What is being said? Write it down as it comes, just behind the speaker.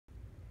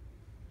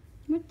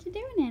What you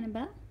doing,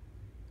 Annabelle?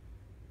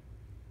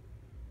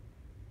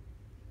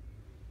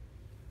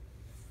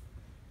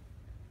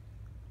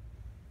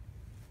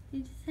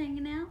 You just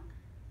hanging out?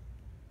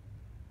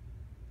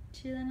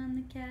 Chilling on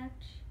the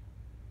couch?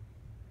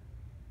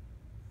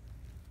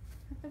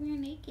 How come you're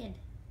naked?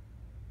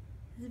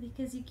 Is it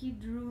because you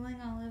keep drooling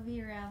all over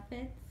your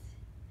outfits?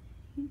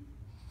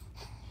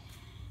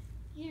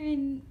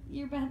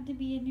 You're about to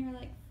be in your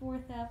like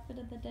 4th outfit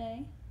of the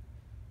day.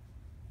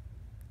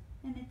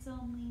 And it's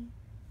only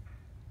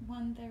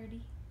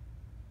 1:30.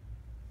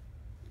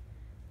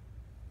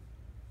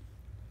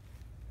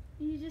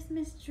 You just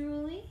miss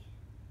Julie?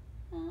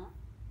 Huh?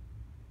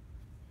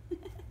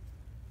 Look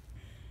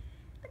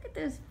at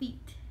those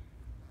feet.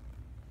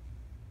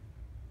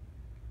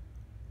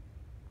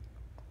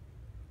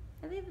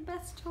 Are they the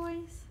best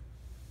toys?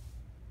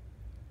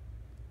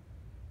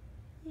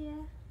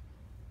 Yeah.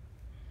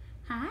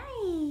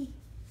 Hi.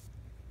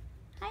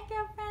 Hi,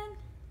 girlfriend.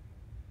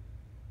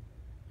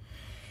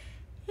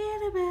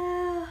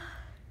 Annabelle.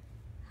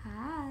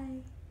 Hi.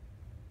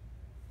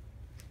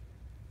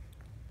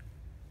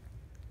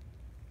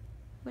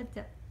 What's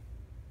up?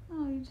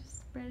 Oh, you're just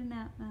spreading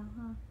out now,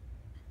 huh?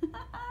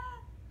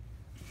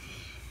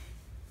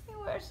 You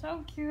are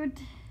so cute.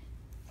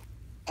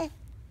 Oh,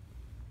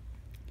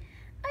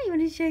 you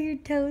want to show your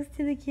toes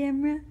to the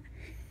camera?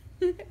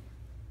 You're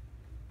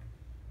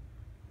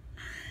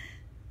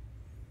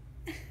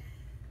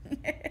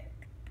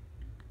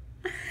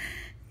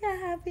a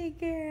happy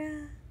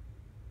girl.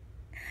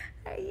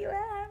 Are you a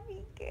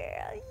happy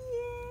girl?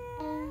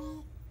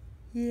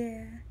 Yeah.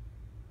 Yeah.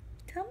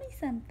 Tell me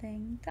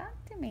something.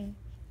 Talk to me.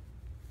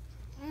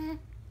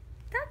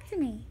 Talk to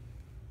me.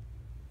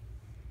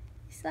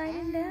 You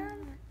sliding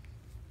down?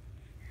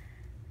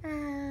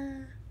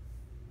 Oh.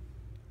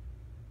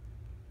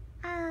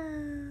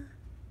 Oh.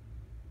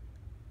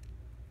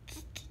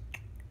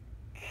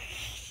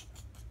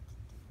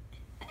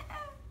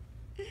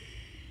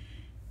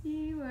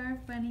 You are a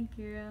funny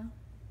girl.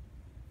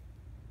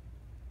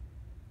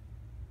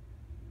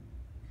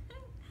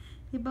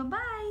 Say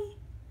bye-bye.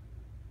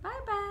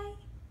 Bye-bye.